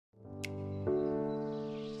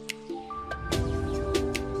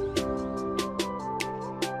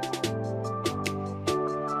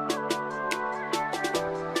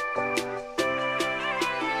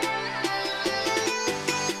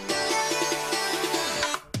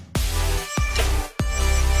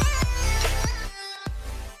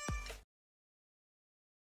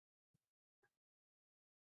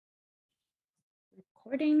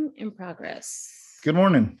Recording in progress. Good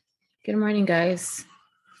morning. Good morning, guys.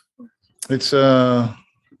 It's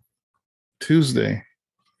Tuesday.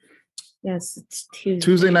 Yes, it's Tuesday.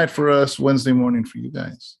 Tuesday night for us, Wednesday morning for you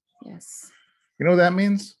guys. Yes. You know what that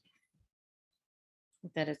means?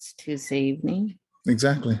 That it's Tuesday evening.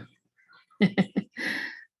 Exactly.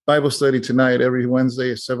 Bible study tonight, every Wednesday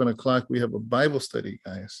at 7:00. We have a Bible study,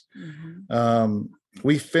 guys. Mm-hmm.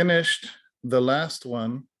 We finished the last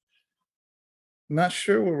one. Not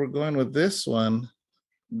sure where we're going with this one,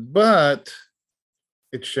 but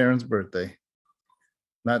it's Sharon's birthday.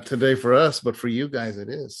 Not today for us, but for you guys, it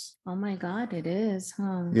is. Oh my God, it is,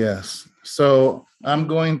 huh? Yes. So I'm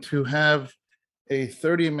going to have a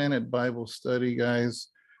 30-minute Bible study, guys,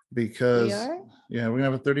 because We are? we're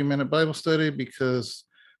gonna have a 30-minute Bible study because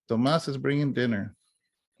Tomas is bringing dinner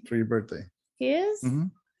for your birthday. He is? Mm-hmm.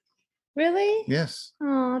 Really? Yes.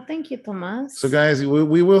 Oh, thank you, Tomas. So guys,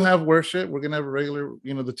 we will have worship. We're gonna have a regular,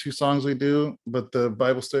 the 2 songs we do, but the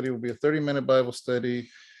Bible study will be a 30-minute Bible study,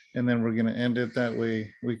 and then we're gonna end it that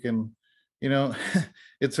way. We can,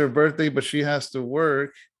 it's her birthday, but she has to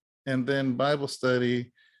work and then Bible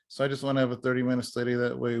study. So I just want to have a 30-minute study,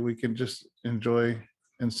 that way we can just enjoy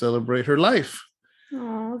and celebrate her life.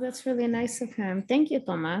 Oh, that's really nice of him. Thank you,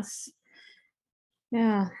 Tomas.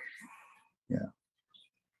 Yeah. Yeah.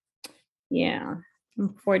 Yeah.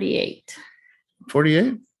 I'm 48.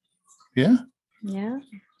 48? Yeah. Yeah.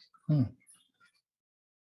 Hmm.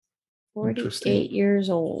 48 years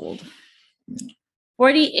old.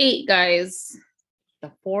 48, guys.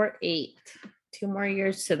 The 4-8. 2 more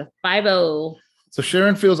years to the 50. So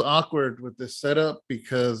Sharon feels awkward with this setup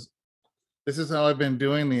because this is how I've been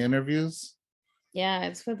doing the interviews. Yeah,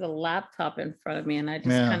 it's with the laptop in front of me, and I just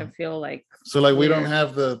kind of feel like we don't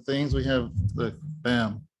have the things. We have the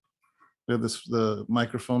bam. We have the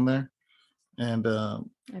microphone there, and I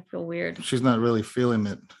feel weird. She's not really feeling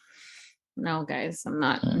it. No, guys, I'm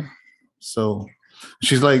not. Yeah. So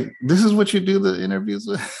she's like, "This is what you do the interviews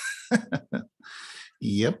with."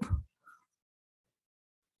 Yep.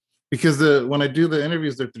 Because when I do the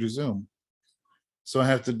interviews, they're through Zoom. So I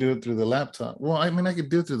have to do it through the laptop. Well, I mean, I could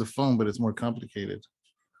do it through the phone, but it's more complicated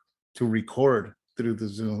to record through the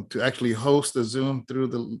Zoom, to actually host the Zoom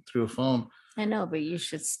through a phone. I know, but you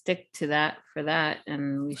should stick to that for that.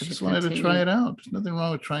 And I just wanted to try it out. There's nothing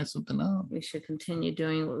wrong with trying something out. We should continue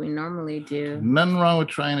doing what we normally do. Nothing wrong with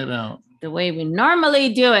trying it out. The way we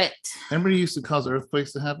normally do it. Remember you used to cause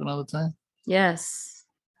earthquakes to happen all the time? Yes.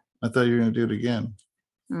 I thought you were going to do it again.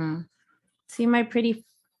 See my pretty.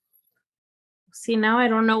 See, now I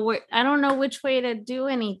don't know which way to do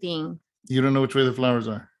anything. You don't know which way the flowers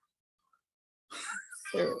are.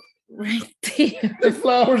 They're right there. The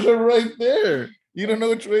flowers are right there. You don't know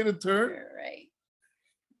which way to turn? They're right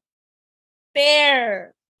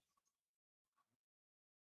there.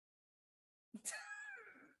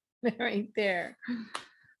 They're right there.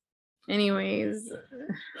 Anyways.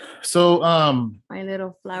 So my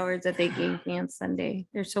little flowers that they gave me on Sunday.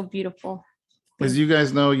 They're so beautiful. As you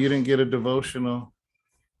guys know, you didn't get a devotional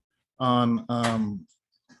on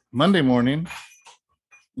Monday morning.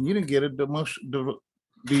 You didn't get a demotional?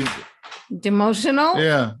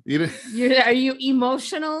 Yeah. Are you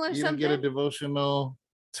emotional or something? You didn't get a devotional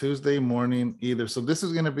Tuesday morning either. So this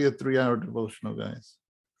is going to be a 3-hour devotional, guys.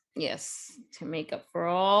 Yes, to make up for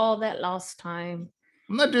all that lost time.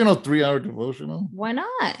 I'm not doing a 3-hour devotional. Why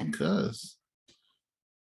not? Because.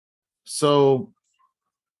 So,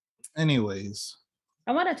 anyways.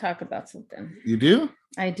 I want to talk about something. You do?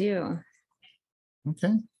 I do.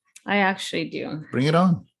 Okay. I actually do. Bring it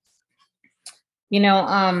on.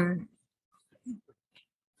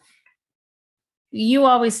 You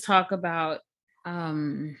always talk about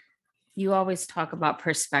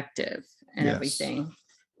perspective and everything,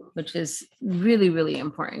 which is really, really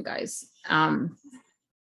important, guys.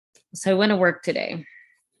 So I went to work today,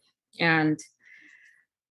 and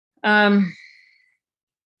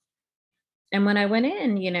when I went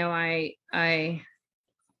in,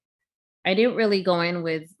 I didn't really go in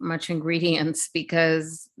with much ingredients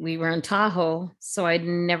because we were in Tahoe, so I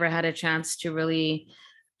never had a chance to really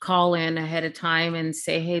call in ahead of time and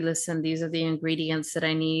say, hey, listen, these are the ingredients that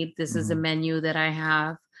I need. This is a menu that I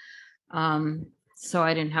have. So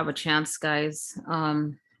I didn't have a chance, guys.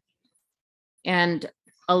 And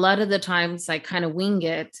a lot of the times I kind of wing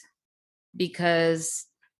it because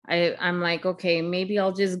I'm like, okay, maybe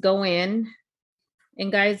I'll just go in.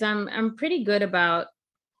 And guys, I'm pretty good about,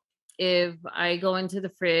 if I go into the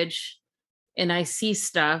fridge and I see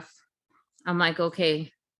stuff, I'm like,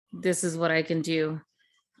 okay, this is what I can do.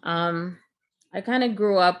 I kind of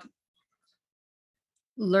grew up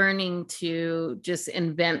learning to just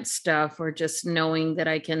invent stuff, or just knowing that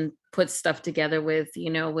I can put stuff together with,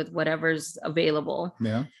 with whatever's available.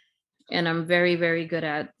 Yeah. And I'm very, very good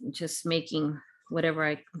at just making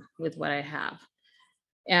whatever with what I have.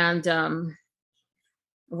 And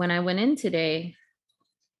when I went in today,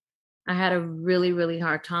 I had a really, really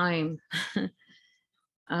hard time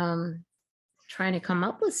um, trying to come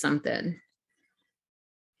up with something.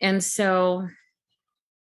 And so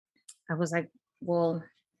I was like, well,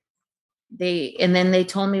 and then they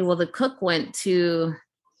told me, well, the cook went to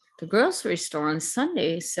the grocery store on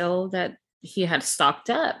Sunday so that he had stocked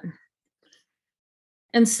up.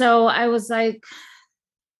 And so I was like,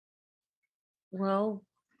 well,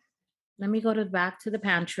 let me go back to the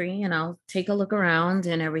pantry and I'll take a look around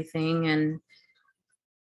and everything. And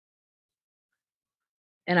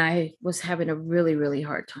I was having a really, really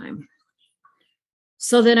hard time.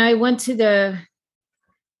 So then I went to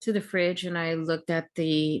the fridge and I looked at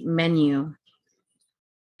the menu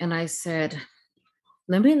and I said,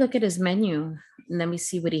 let me look at his menu and let me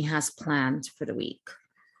see what he has planned for the week.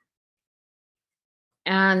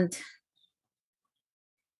 And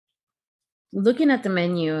looking at the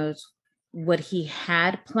menu, what he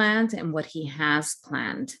had planned and what he has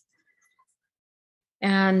planned.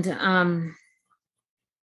 And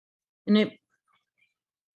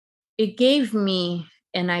it gave me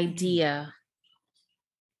an idea.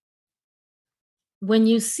 When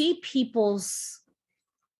you see people's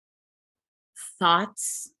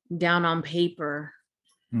thoughts down on paper,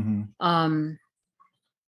 Mm-hmm.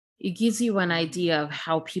 It gives you an idea of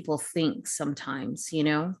how people think sometimes,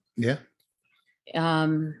 Yeah.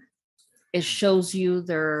 It shows you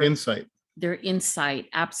their Insight. insight,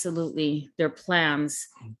 absolutely, their plans.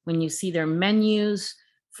 When you see their menus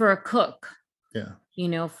for a cook,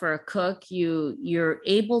 Yeah. For a cook, you're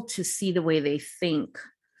able to see the way they think,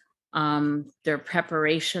 their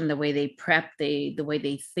preparation, the way they prep, the way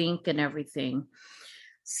they think and everything.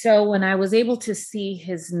 So when I was able to see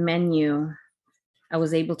his menu, I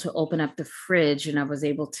was able to open up the fridge and I was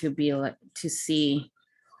able to be able to see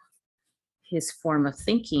his form of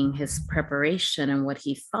thinking, his preparation and what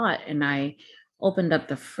he thought. And I opened up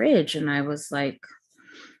the fridge and I was like,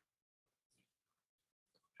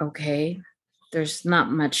 okay, there's not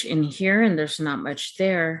much in here and there's not much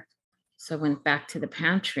there. So I went back to the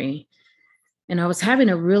pantry and I was having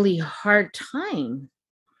a really hard time.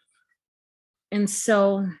 And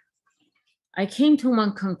so I came to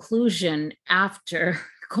one conclusion after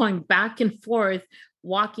going back and forth,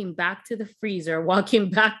 walking back to the freezer, walking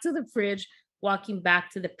back to the fridge, walking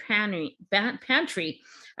back to the pantry.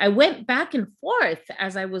 I went back and forth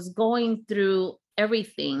as I was going through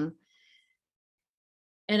everything.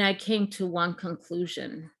 And I came to one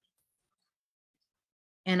conclusion.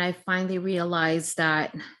 And I finally realized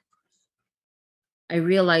that I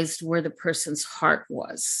realized where the person's heart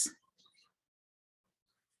was.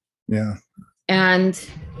 Yeah. And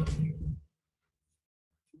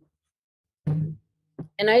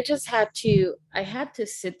I just had to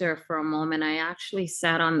sit there for a moment. I actually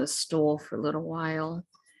sat on the stool for a little while.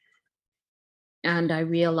 And I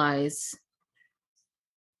realized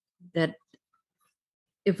that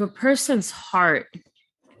if a person's heart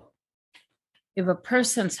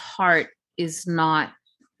is not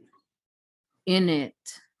in it,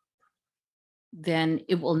 then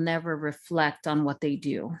it will never reflect on what they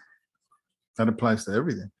do. That applies to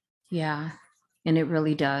everything. Yeah, and it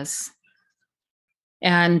really does.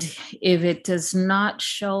 And if it does not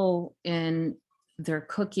show in their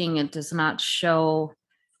cooking, it does not show,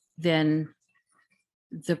 then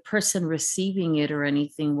the person receiving it or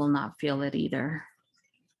anything will not feel it either.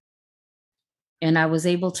 And I was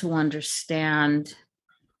able to understand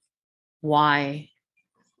why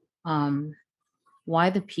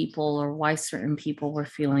the people, or why certain people were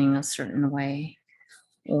feeling a certain way,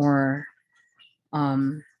 or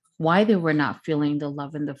why they were not feeling the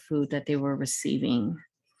love and the food that they were receiving.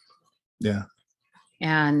 Yeah.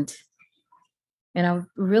 And I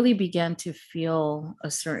really began to feel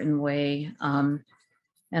a certain way. And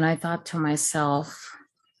I thought to myself,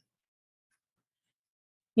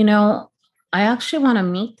 I actually want to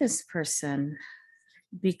meet this person,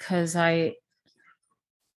 because I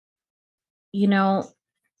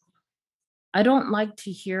don't like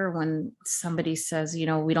to hear when somebody says, we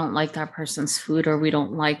don't like that person's food, or we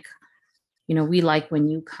don't like, we like when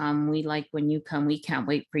you come, we like when you come, we can't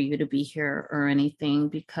wait for you to be here or anything,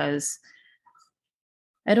 because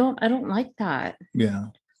I don't like that. Yeah.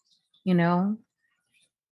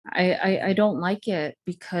 I don't like it,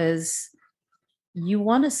 because you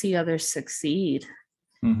want to see others succeed.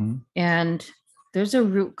 Mm-hmm. And there's a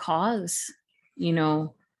root cause,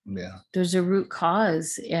 Yeah. There's a root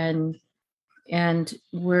cause, and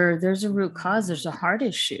where there's a root cause, there's a heart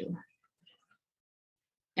issue.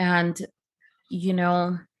 And you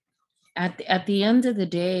know, at the end of the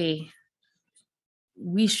day,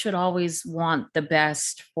 we should always want the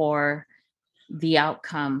best for the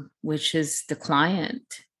outcome, which is the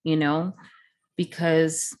client,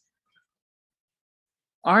 because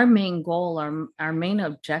our main goal, our main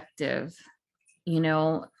objective,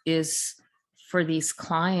 is for these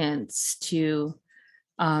clients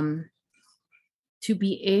um, to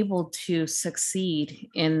be able to succeed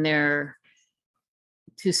in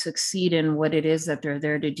what it is that they're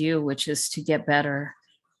there to do, which is to get better,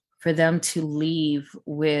 for them to leave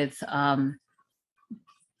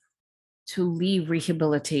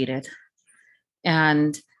rehabilitated.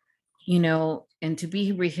 And and to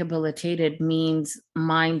be rehabilitated means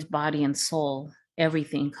mind, body, and soul,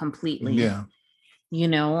 everything completely. Yeah.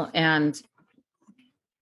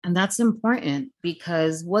 And that's important,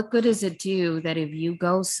 because what good does it do that if you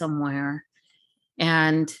go somewhere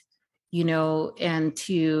and and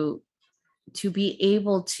to be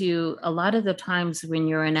able to, a lot of the times when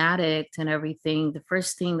you're an addict and everything, the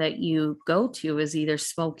first thing that you go to is either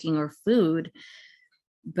smoking or food.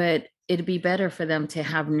 But it'd be better for them to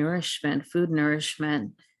have nourishment, food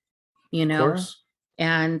nourishment, Of course.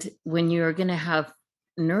 and when you're going to have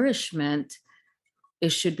nourishment, it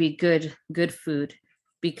should be good food,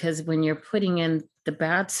 because when you're putting in the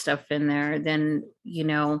bad stuff in there, then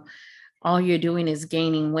all you're doing is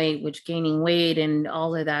gaining weight, which gaining weight and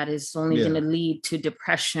all of that is only Yeah. going to lead to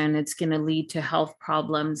depression. It's going to lead to health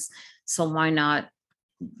problems. So why not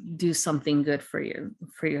do something good for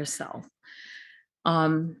yourself?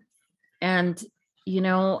 And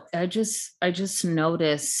I just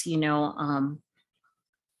notice,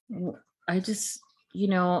 I just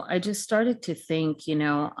I just started to think,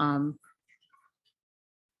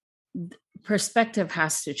 perspective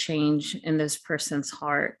has to change in this person's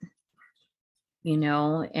heart,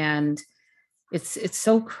 and it's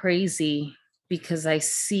so crazy, because I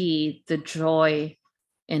see the joy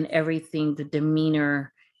and everything, the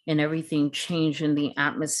demeanor and everything change in the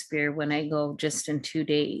atmosphere when I go just in 2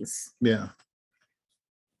 days. Yeah.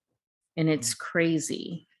 And it's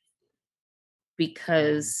crazy,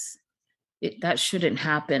 because that shouldn't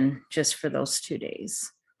happen just for those 2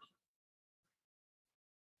 days.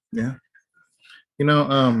 Yeah.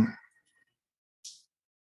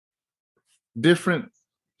 Different,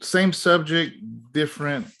 same subject,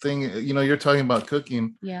 different thing. You're talking about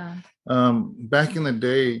cooking. Yeah. Back in the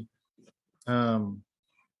day,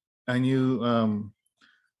 I knew a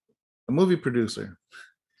movie producer,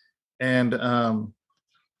 and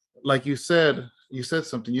like you said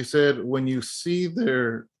something. You said when you see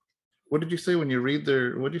their, what did you say? When you read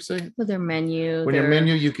their, what did you say? With their menu, When your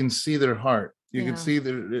menu, you can see their heart. You can see it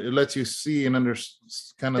lets you see and understand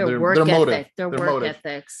kind of their their work motive. ethic, their work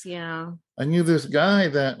ethics. Yeah. I knew this guy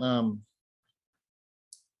that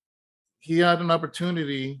he had an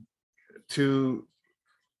opportunity to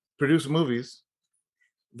produce movies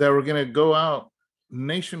that were going to go out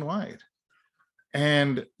nationwide.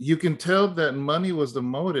 And you can tell that money was the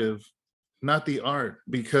motive, not the art,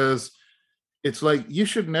 because it's like you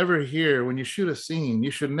should never hear, when you shoot a scene,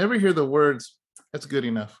 you should never hear the words, "That's good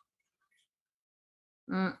enough."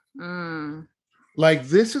 Mm-mm. Like,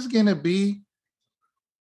 this is going to be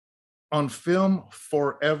on film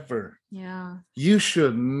forever. Yeah. You You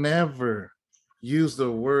should never use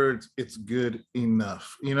the words, "It's good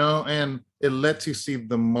enough," and it lets you see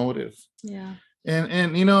the motive. Yeah.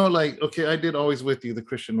 And like, okay, I did Always With You, the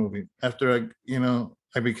Christian movie. After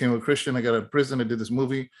I became a Christian, I got out of prison, I did this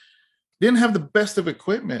movie. Didn't have the best of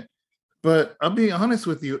equipment, but I'll be honest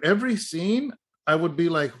with you, every scene I would be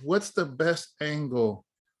like, what's the best angle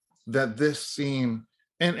that this scene,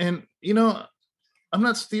 and I'm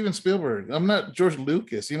not Steven Spielberg, I'm not George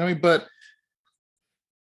Lucas, but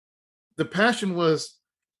the passion was,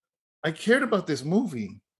 I cared about this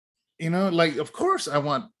movie, like, of course I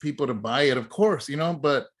want people to buy it, of course,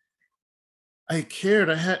 but I cared.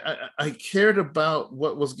 I cared about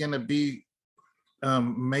what was going to be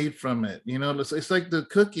made from it. It's like the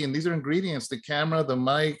cooking. These are ingredients: the camera, the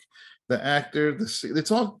mic, the actor.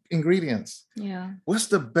 It's all ingredients. Yeah. What's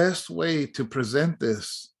the best way to present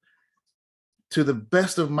this to the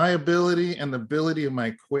best of my ability and the ability of my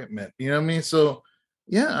equipment? You know what I mean? So,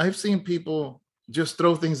 yeah, I've seen people just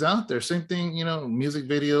throw things out there. Same thing, music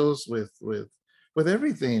videos with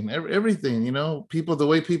everything, everything. People, the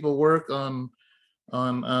way people work on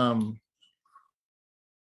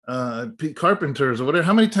carpenters or whatever.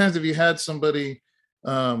 How many times have you had somebody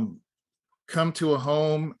come to a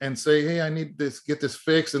home and say, hey, I need this, get this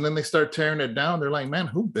fixed, and then they start tearing it down. They're like, man,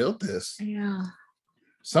 who built this? Yeah.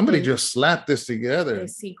 Somebody just slapped this together. They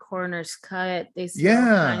see corners cut. They see all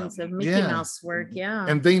kinds of Mickey Mouse work. Yeah.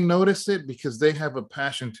 And they notice it because they have a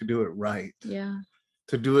passion to do it right. Yeah.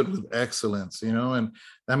 To do it with excellence, you know. And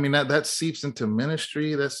I mean, that seeps into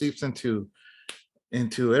ministry, that seeps into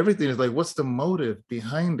everything. It's like, what's the motive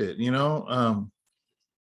behind it, you know?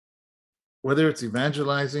 Whether it's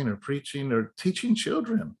evangelizing or preaching or teaching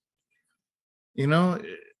children, you know,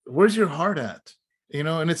 where's your heart at? You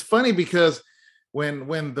know, and it's funny because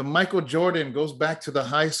when the Michael Jordan goes back to the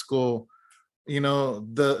high school, you know,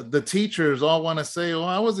 the teachers all want to say, oh,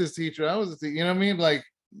 I was his teacher, I was his teacher. You know what I mean? Like,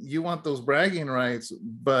 you want those bragging rights,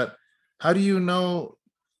 but how do you know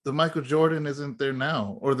the Michael Jordan isn't there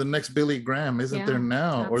now, or the next Billy Graham isn't there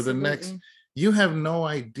now, absolutely. or the next? You have no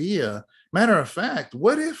idea. Matter of fact,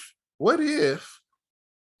 what if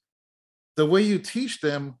the way you teach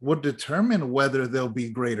them would determine whether they'll be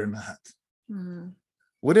great or not? Mm-hmm.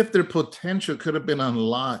 What if their potential could have been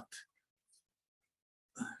unlocked?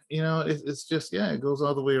 You know, it's just, yeah, it goes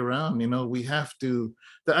all the way around. You know, we have to,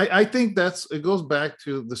 I think it goes back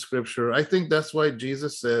to the scripture. I think that's why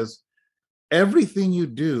Jesus says, everything you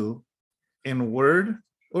do in word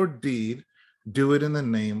or deed, do it in the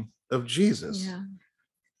name of Jesus. Yeah.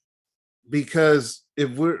 Because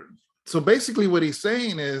so basically what he's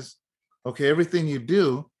saying is, okay, everything you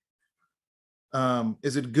do,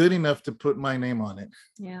 is it good enough to put my name on it?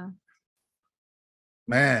 Yeah.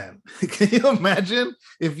 Man, can you imagine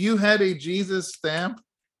if you had a Jesus stamp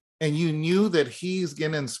and you knew that he's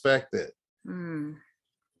going to inspect it? Mm.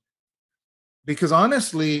 Because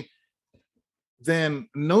honestly, then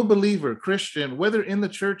no believer, Christian, whether in the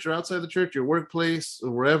church or outside the church, your workplace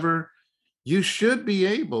or wherever, you should be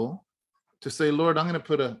able to say, Lord, I'm going to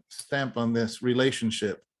put a stamp on this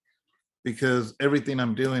relationship because everything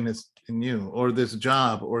I'm doing is in you, or this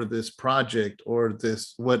job, or this project, or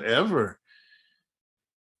this whatever.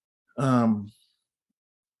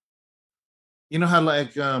 You know how,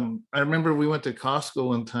 like, I remember we went to Costco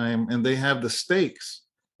one time and they have the steaks,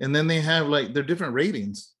 and then they have like their different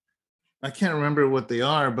ratings. I can't remember what they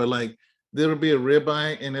are, but like there'll be a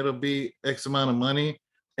ribeye and it'll be X amount of money,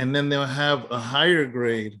 and then they'll have a higher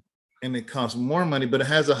grade and it costs more money, but it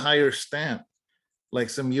has a higher stamp, like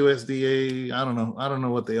some USDA. I don't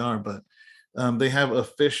know what they are, but they have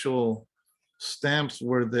official stamps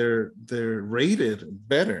where they're rated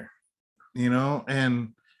better, you know.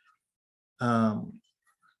 And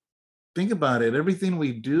think about it. Everything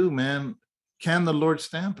we do, man, can the Lord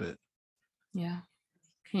stamp it? Yeah.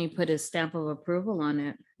 Can you put a stamp of approval on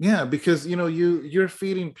it? Yeah, because, you know, you're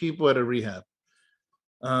feeding people at a rehab.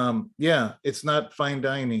 Yeah, it's not fine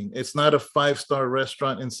dining. It's not a 5-star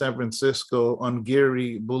restaurant in San Francisco on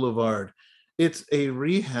Geary Boulevard. It's a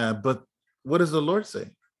rehab. But what does the Lord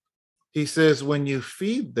say? He says, when you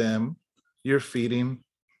feed them, you're feeding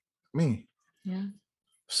me. Yeah.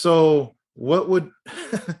 So what would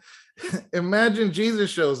imagine Jesus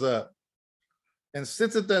shows up and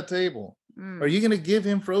sits at that table. Are you going to give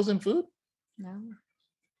him frozen food? No.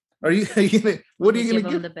 Are you gonna, what are you going to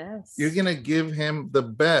give him? The best. You're going to give him the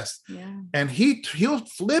best. Yeah. And he'll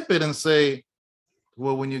flip it and say,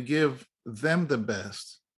 well, when you give them the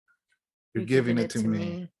best, you're giving it to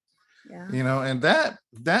me. Yeah. You know, and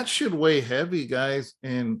that should weigh heavy, guys.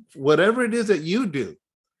 And whatever it is that you do,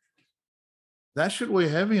 that should weigh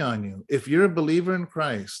heavy on you. If you're a believer in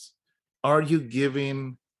Christ, are you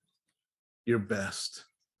giving your best?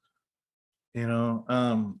 You know,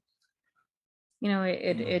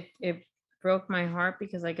 it broke my heart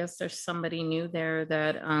because I guess there's somebody new there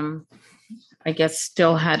that I guess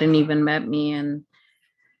still hadn't even met me. And,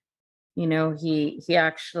 you know, he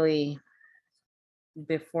actually,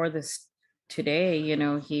 before this today, you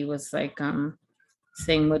know, he was like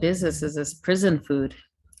saying, what is this? Is this prison food?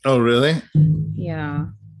 Oh, really? Yeah.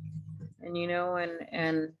 And, you know,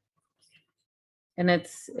 and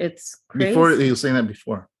it's crazy. Before, he was saying that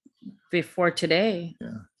before today. Yeah.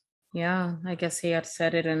 Yeah, I guess he had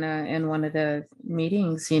said it in one of the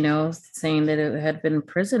meetings, you know, saying that it had been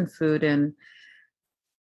prison food, and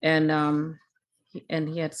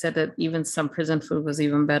he had said that even some prison food was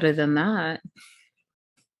even better than that.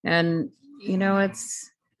 And you know, it's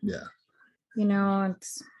I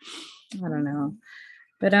don't know,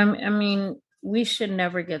 but I mean, we should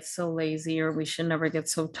never get so lazy, or we should never get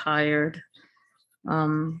so tired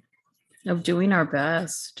of doing our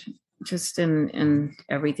best, just in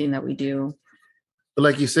everything that we do. But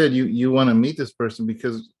like you said, you want to meet this person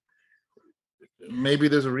because maybe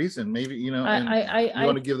there's a reason, maybe, and you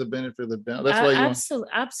want to give the benefit of the doubt. That's why you want.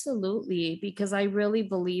 Absolutely, because I really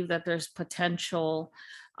believe that there's potential.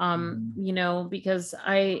 Mhm. Because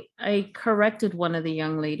I corrected one of the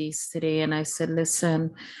young ladies today, and I said,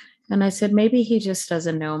 listen, and I said, maybe he just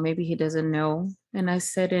doesn't know, maybe he doesn't know. And I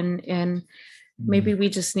said, and maybe Mhm. we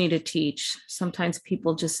just need to teach. Sometimes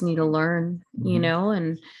people just need to learn, Mhm.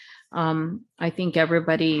 and I think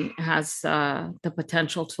everybody has the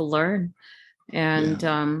potential to learn. Yeah.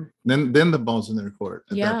 And Then the ball's in their court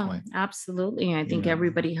at that yeah, point. absolutely. I You think know.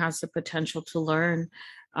 everybody has the potential to learn,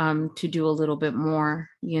 to do a little bit more,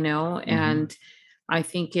 Mhm. and I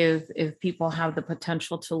think if people have the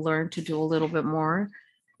potential to learn to do a little bit more,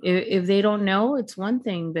 if they don't know, it's one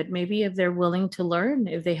thing, but maybe if they're willing to learn,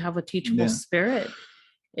 if they have a teachable Yeah. spirit,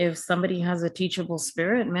 if somebody has a teachable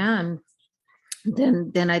spirit, man,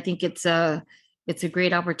 then I think it's a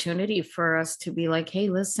great opportunity for us to be like, hey,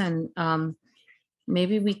 listen,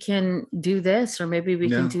 maybe we can do this, or maybe we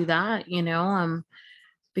can Yeah. do that,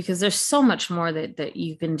 because there's so much more that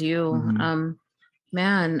you can do. Mhm.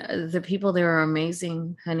 Man, the people there are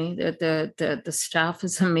amazing, honey. The staff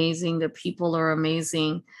is amazing, the people are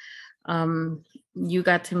amazing. um you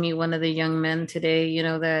got to meet one of the young men today,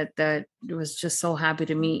 that was just so happy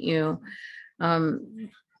to meet you. um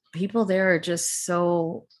People there are just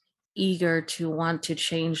so eager to want to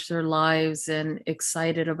change their lives and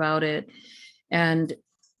excited about it. And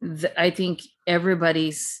I think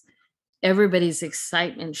everybody's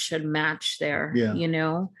excitement should match there, Yeah.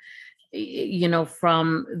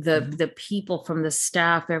 from the Mhm. the people, from the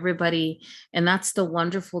staff, everybody. And that's the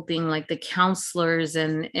wonderful thing, like the counselors,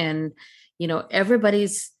 and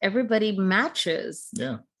everybody matches.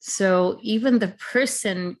 Yeah. So even the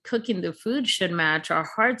person cooking the food should match. Our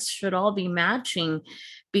hearts should all be matching,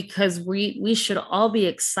 because we should all be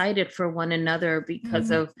excited for one another, because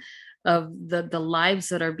Mhm. of the lives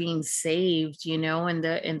that are being saved, and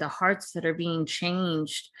the hearts that are being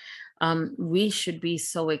changed. We should be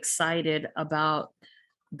so excited about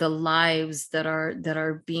the lives that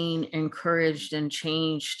are being encouraged and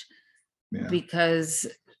changed, Yeah. because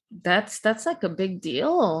that's like a big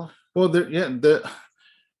deal. Well, yeah,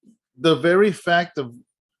 the very fact of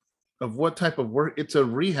what type of work, it's a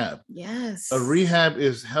rehab. A Yes. rehab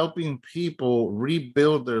is helping people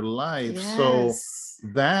rebuild their lives. So Yes.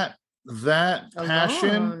 that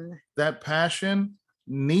passion, Alone. that passion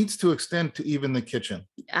needs to extend to even the kitchen.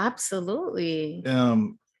 Absolutely.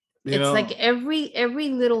 Um, you It's like know, every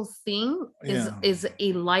little thing is yeah, is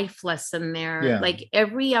a life lesson there. yeah. Like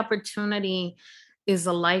every opportunity is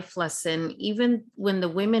a life lesson. Even when the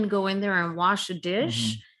women go in there and wash a dish,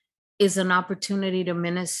 Mhm. is an opportunity to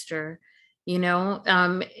minister.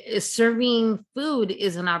 Serving food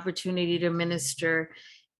is an opportunity to minister.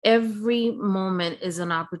 Every moment is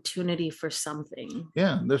an opportunity for something.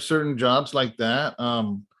 Yeah, there's certain jobs like that.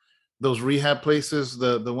 Those rehab places,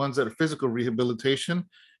 the ones that are physical rehabilitation,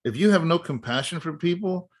 if you have no compassion for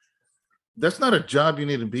people, that's not a job you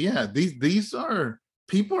need to be at. These are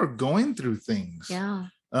people are going through things. Yeah,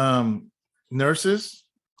 Um, Nurses,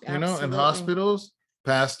 in absolutely. hospitals,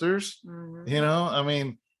 pastors, Mhm. I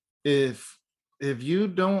mean, if if you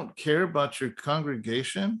don't care about your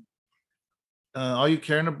congregation, all you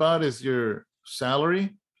caring about is your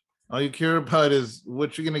salary, all you care about is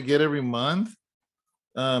what you're gonna get every month,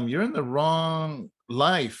 you're in the wrong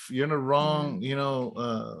life. You're in the wrong,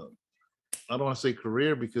 Mm. I don't want to say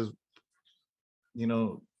career because you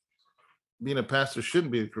know being a pastor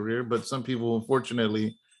shouldn't be a career, but some people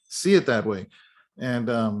unfortunately see it that way,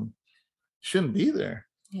 and shouldn't be there.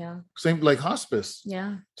 Yeah, Same like hospice,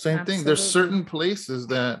 yeah, same thing. There's absolutely. certain places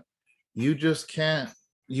that you just can't.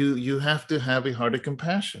 You have to have a heart of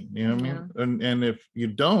compassion. You know what I mean? Yeah. And if you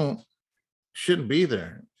don't, shouldn't be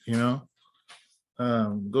there.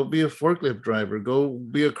 Go be a forklift driver, go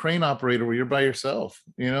be a crane operator where you're by yourself,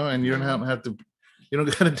 and you Yeah. don't have to, you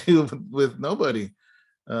don't got to deal with nobody.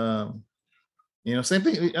 um Same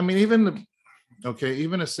thing. I mean, okay,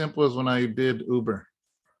 even as simple as when I did Uber,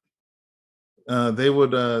 they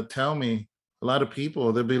would tell me, a lot of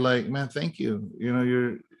people, they'd be like, man, thank you,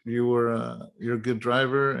 you're a good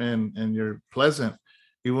driver, and you're pleasant.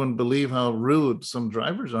 You wouldn't believe how rude some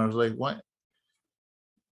drivers are. I was like,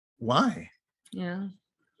 why? Yeah.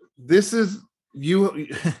 This is you.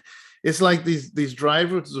 It's like these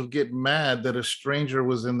drivers will get mad that a stranger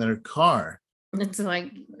was in their car. It's like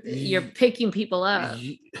you're you, picking people up.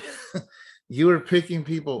 you, you are picking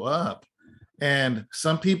people up, and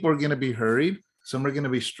some people are going to be hurried, some are going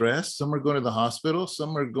to be stressed, some are going to the hospital,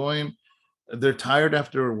 some are going, they're tired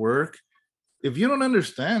after work. If you don't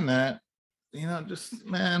understand that, just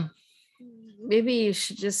man. Maybe you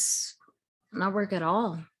should just not work at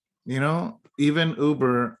all. You know, even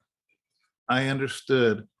Uber, I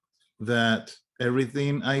understood that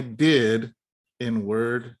everything I did in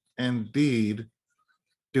word and deed,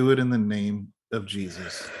 do it in the name of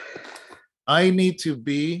Jesus. I need to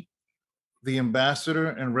be the ambassador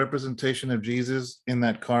and representation of Jesus in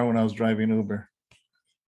that car when I was driving Uber.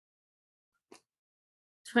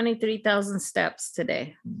 23,000 steps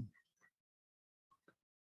today.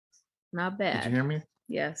 Not Did bad. you hear me?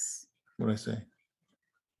 Yes. What did I say?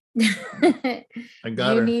 I you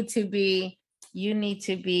got her. need to be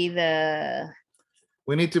the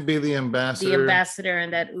We need to be the ambassador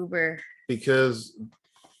in that Uber. because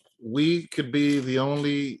we could be the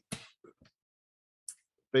only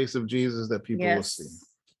face of Jesus that people will see.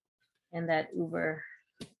 In that Uber.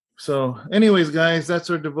 So anyways, guys, that's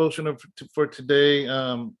our devotion for today.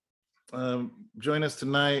 Join us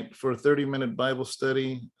tonight for a 30-minute Bible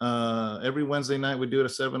study. Every Wednesday night, we do it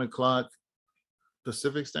at 7:00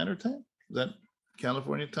 Pacific Standard Time. Is that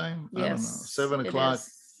California time? Yes, I don't know. 7:00.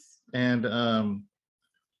 And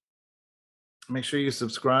make sure you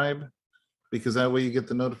subscribe, because that way you get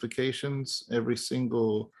the notifications every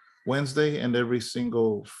single Wednesday and every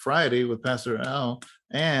single Friday with Pastor Al,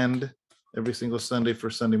 and every single Sunday for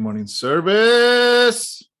Sunday morning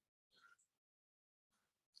service.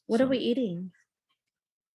 What are we eating?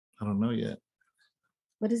 I don't know yet.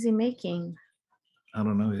 What is he making? I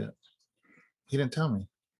don't know yet. He didn't tell me.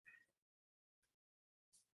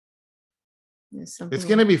 It's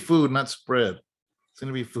going to be food, not spread. It's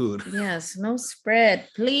going to be food. Yes, no spread.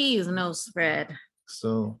 Please, no spread.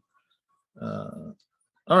 So,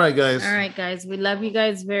 all right, guys. All right, guys. We love you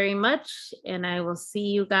guys very much. And I will see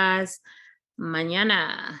you guys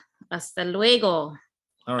mañana. Hasta luego.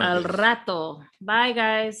 All right, Al guys. rato. Bye,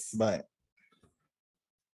 guys. Bye.